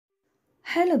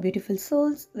Hello, beautiful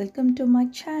souls. Welcome to my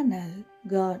channel.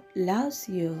 God loves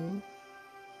you.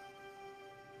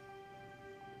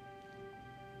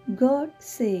 God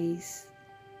says,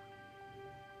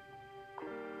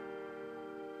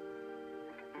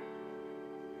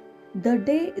 the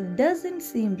day doesn't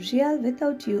seem real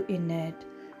without you in it.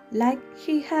 Like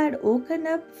he had woken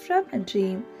up from a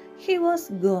dream, he was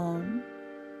gone.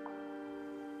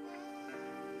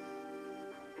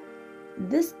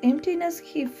 This emptiness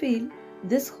he feels,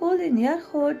 this hole in your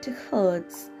heart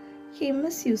hurts. He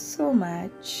misses you so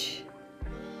much.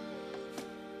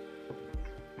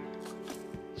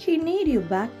 He needs you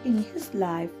back in his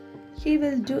life. He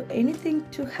will do anything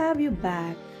to have you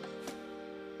back.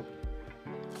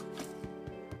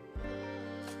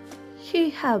 He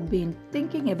have been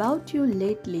thinking about you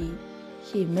lately.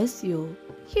 He miss you.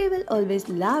 He will always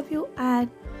love you and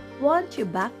want you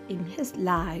back in his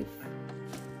life.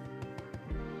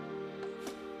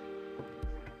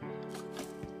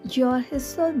 You are his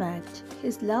soulmate,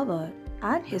 his lover,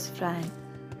 and his friend.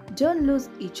 Don't lose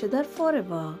each other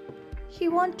forever. He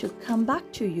wants to come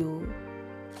back to you.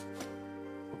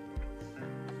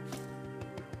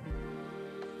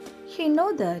 He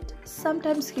knows that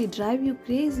sometimes he drive you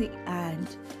crazy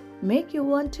and make you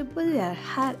want to pull your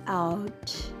hair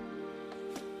out.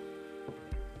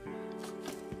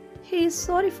 He is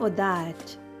sorry for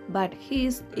that, but he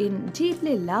is in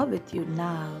deeply love with you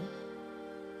now.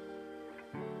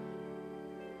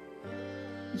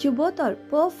 You both are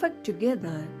perfect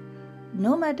together.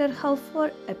 No matter how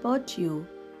far apart you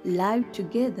live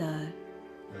together.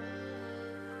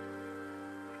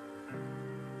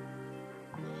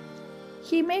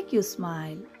 He make you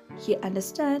smile. He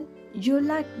understand you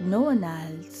like no one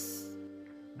else.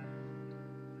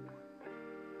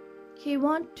 He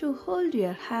want to hold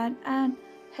your hand and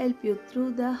help you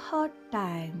through the hard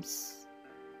times.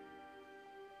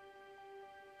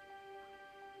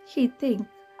 He think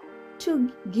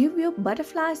to give you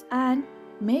butterflies and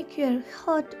make your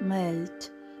heart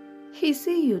melt. He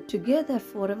see you together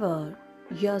forever,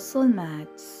 your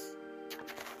soulmates.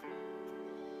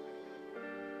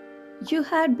 You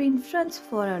had been friends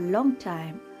for a long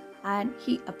time and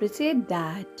he appreciate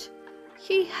that.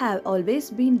 He have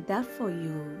always been there for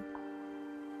you.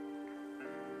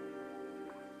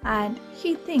 And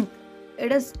he think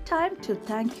it is time to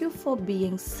thank you for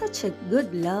being such a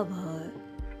good lover.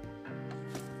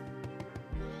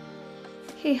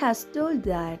 He has told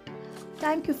that,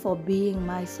 thank you for being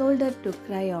my shoulder to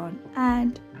cry on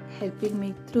and helping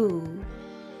me through.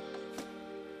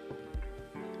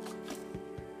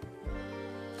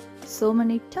 So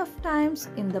many tough times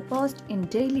in the past in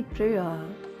daily prayer.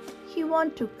 He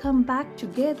want to come back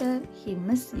together. He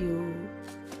miss you.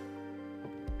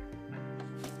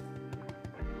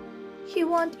 He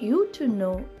want you to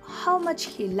know how much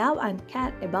he love and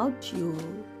care about you.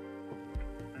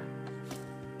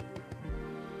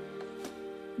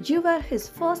 You were his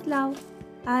first love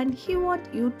and he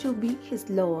want you to be his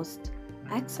last.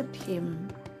 Accept him.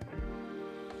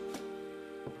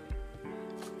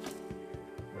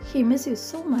 He misses you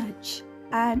so much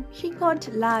and he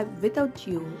can't live without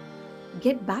you.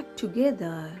 Get back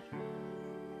together.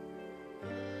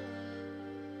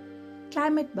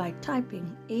 Claim it by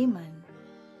typing Amen.